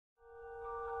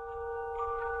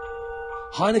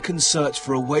Heineken searched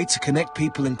for a way to connect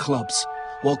people in clubs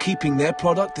while keeping their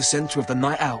product the center of the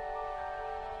night out.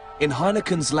 In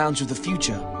Heineken's Lounge of the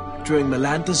Future, during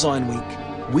Milan Design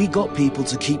Week, we got people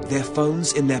to keep their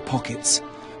phones in their pockets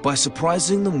by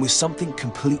surprising them with something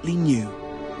completely new.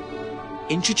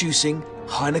 Introducing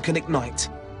Heineken igNITE,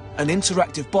 an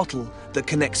interactive bottle that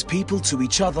connects people to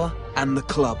each other and the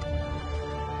club.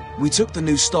 We took the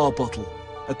new Star bottle,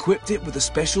 equipped it with a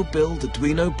special build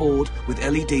Arduino board with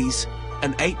LEDs,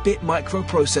 an 8-bit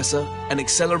microprocessor, an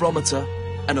accelerometer,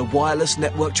 and a wireless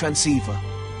network transceiver,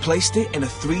 placed it in a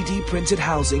 3D printed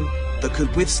housing that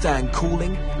could withstand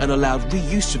cooling and allowed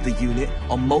reuse of the unit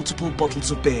on multiple bottles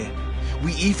of beer.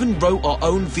 We even wrote our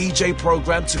own VJ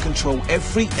program to control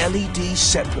every LED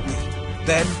separately.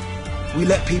 Then, we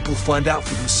let people find out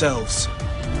for themselves.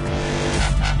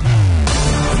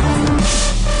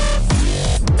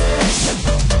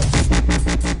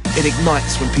 It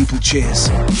ignites when people cheers.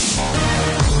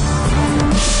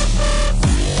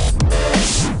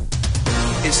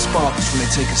 It sparks when they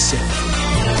take a sip.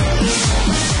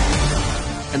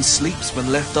 And sleeps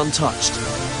when left untouched.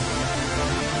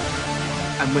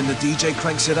 And when the DJ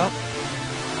cranks it up,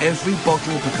 every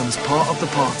bottle becomes part of the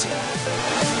party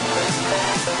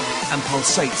and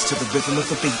pulsates to the rhythm of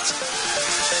the beat.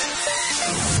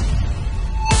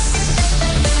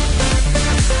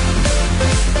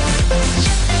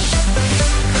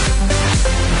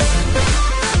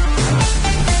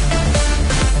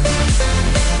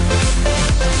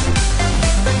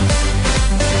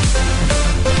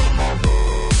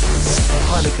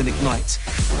 Heineken igNITE,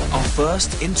 our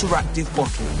first interactive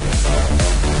bottle.